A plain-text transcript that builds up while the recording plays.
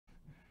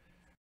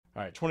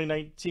All right,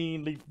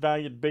 2019 Leaf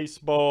Valiant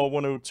Baseball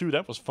 102.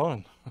 That was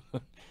fun.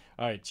 All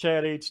right,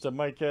 Chad H to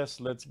Mike S.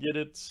 Let's get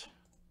it.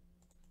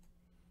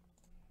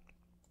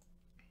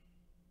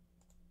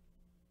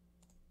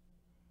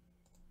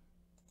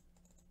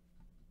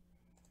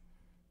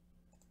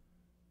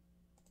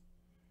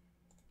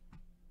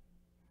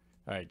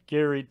 All right,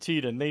 Gary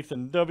T to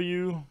Nathan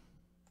W.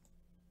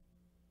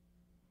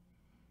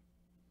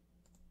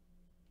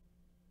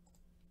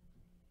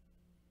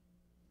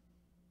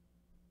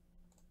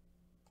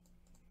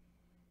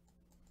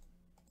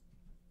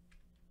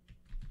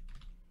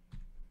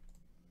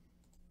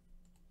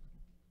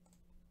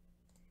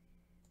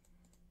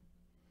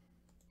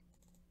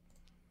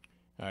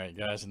 All right,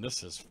 guys, and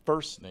this is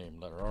first name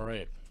letter. All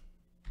right.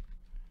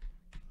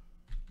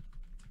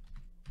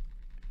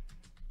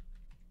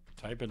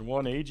 Type in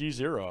 1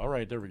 AG0. All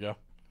right, there we go.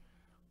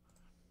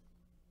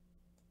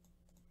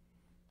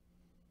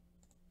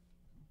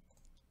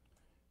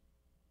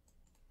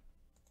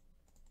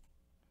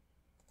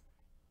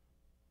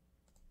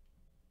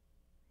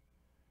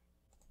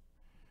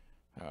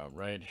 All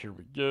right, here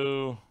we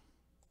go.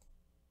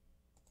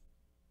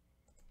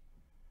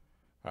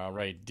 All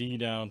right, D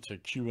down to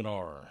Q and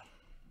R.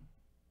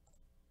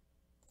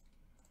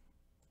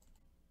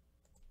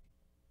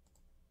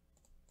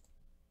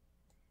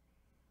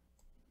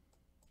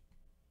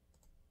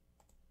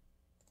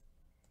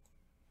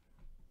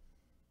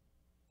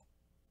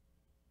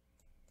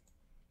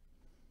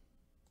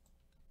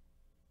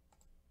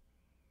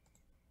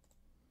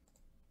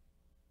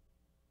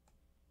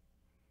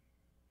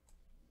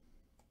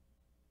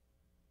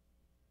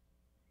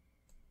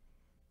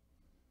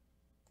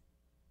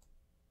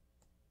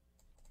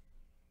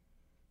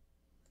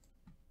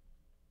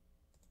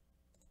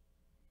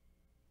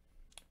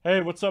 Hey,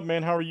 what's up,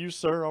 man? How are you,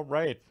 sir? All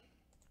right.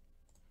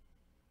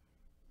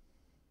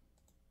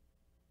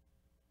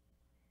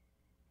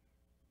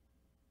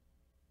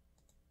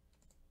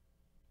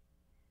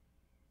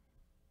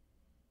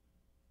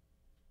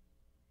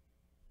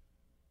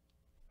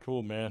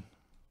 Cool, man.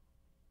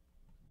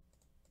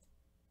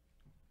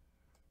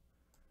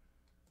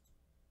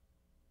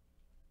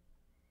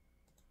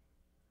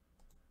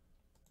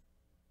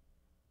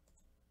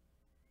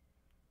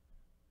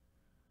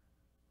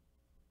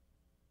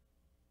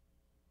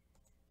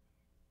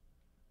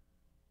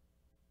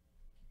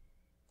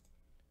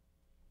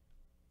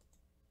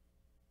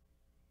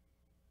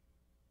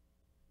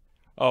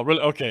 Oh,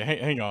 really? Okay,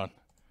 hang on.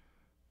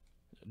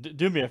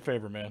 Do me a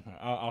favor, man.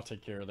 I'll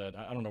take care of that.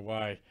 I don't know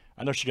why.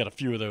 I know she got a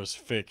few of those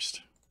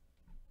fixed.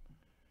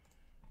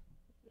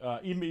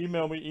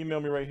 Email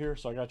me right here,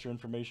 so I got your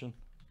information.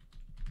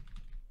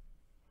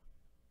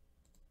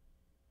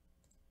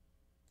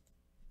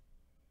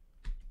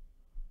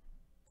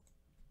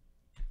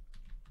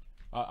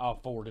 I'll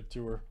forward it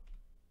to her.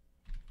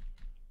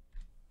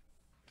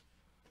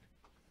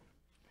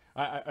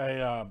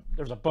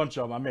 There's a bunch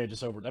of them. I may have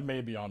just over. That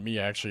may be on me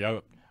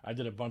actually. I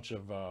did a bunch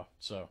of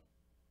so.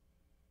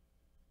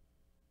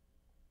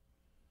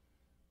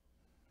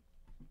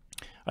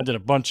 I did a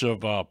bunch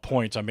of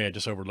points. I may have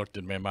just overlooked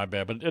it, man. My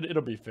bad. But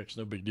it'll be fixed.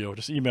 No big deal.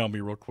 Just email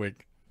me real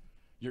quick.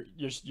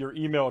 Your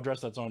email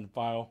address that's on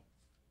file.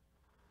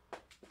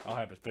 I'll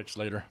have it fixed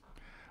later.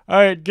 All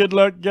right. Good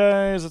luck,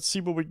 guys. Let's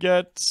see what we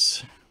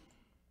get.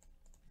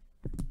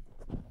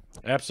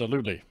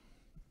 Absolutely.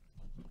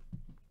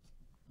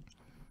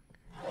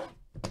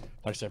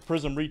 Like I said,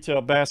 Prism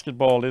Retail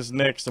Basketball is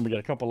next, and we got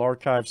a couple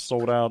archives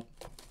sold out.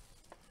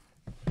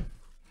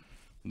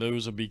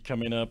 Those will be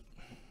coming up.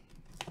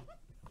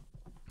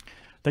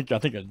 I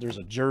think there's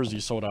a jersey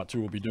sold out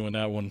too. We'll be doing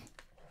that one.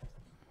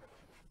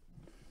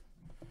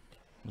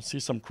 Let's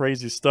see some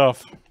crazy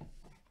stuff.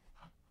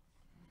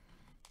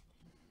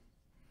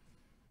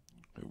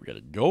 We got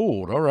a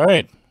gold. All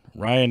right,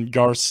 Ryan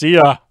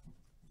Garcia.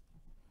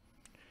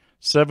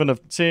 7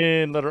 of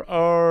 10. Letter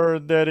R.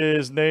 That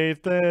is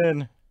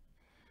Nathan.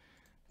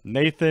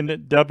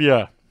 Nathan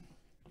W.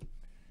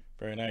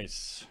 Very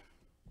nice.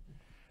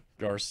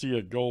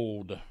 Garcia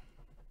gold.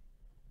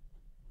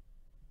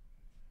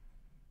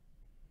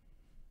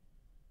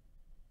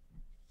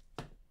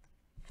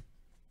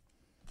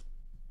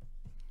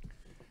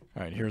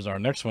 All right, here's our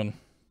next one.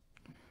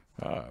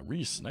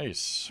 Reese,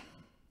 nice.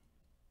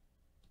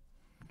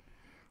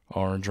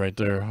 Orange right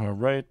there. All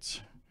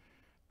right.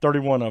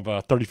 31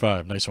 of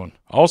 35. Nice one.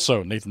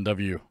 Also, Nathan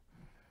W.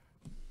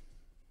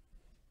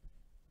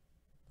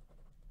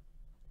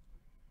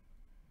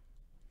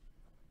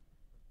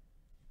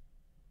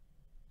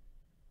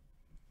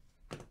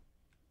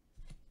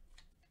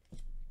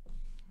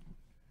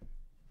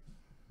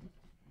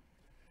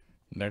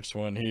 Next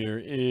one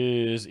here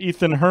is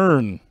Ethan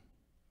Hearn.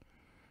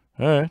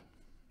 All right.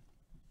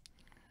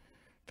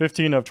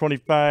 15 of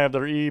 25.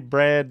 Letter E.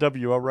 Brad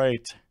W. All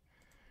right.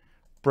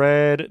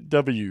 Brad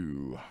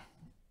W.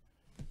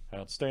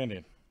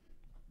 Outstanding.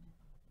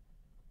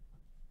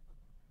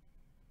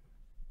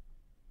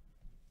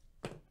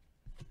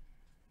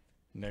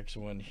 Next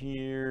one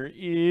here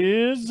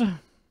is...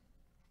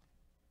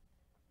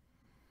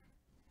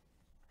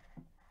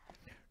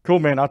 Cool,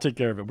 man. I'll take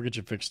care of it. We'll get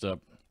you fixed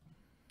up.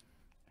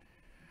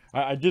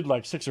 I did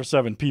like 6 or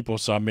 7 people,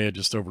 so I may have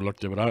just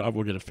overlooked it, but I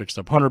will get it fixed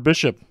up. Hunter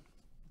Bishop,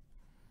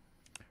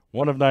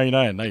 1 of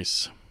 99.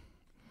 Nice.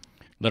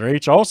 Letter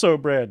H, also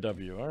Brad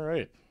W. All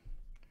right.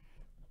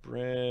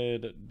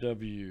 Brad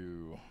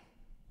W.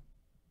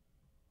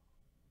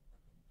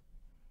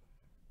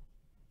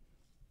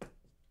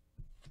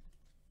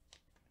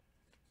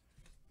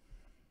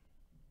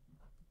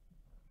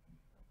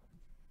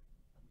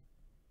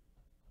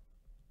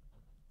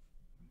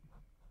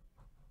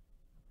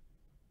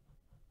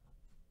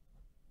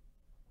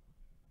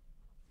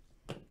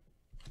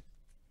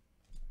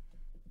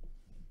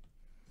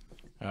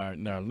 All right,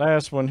 now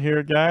last one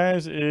here,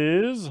 guys,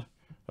 is,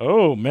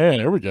 oh man,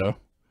 there we go.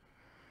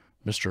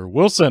 Mr.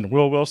 Wilson,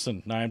 Will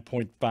Wilson,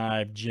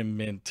 9.5 Gem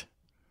Mint.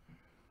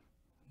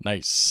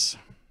 Nice.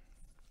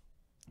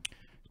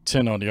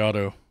 10 on the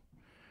auto.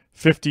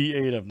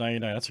 58 of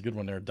 99. That's a good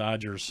one there.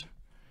 Dodgers.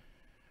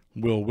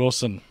 Will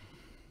Wilson.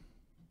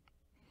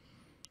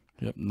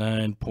 Yep,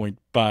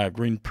 9.5.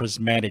 Green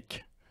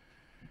Prismatic.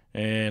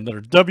 And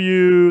letter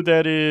W,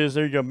 that is,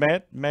 there you go,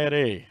 Matt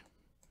A.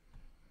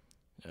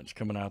 That's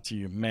coming out to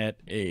you, Matt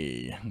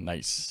A.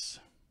 Nice.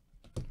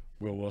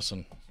 Will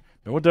Wilson.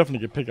 And we'll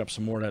definitely pick up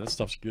some more of that. That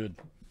stuff's good.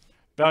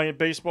 Valiant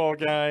Baseball,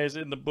 guys,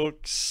 in the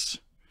books.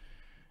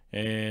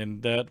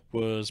 And that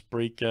was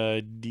Break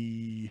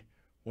ID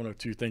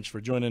 102. Thanks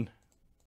for joining.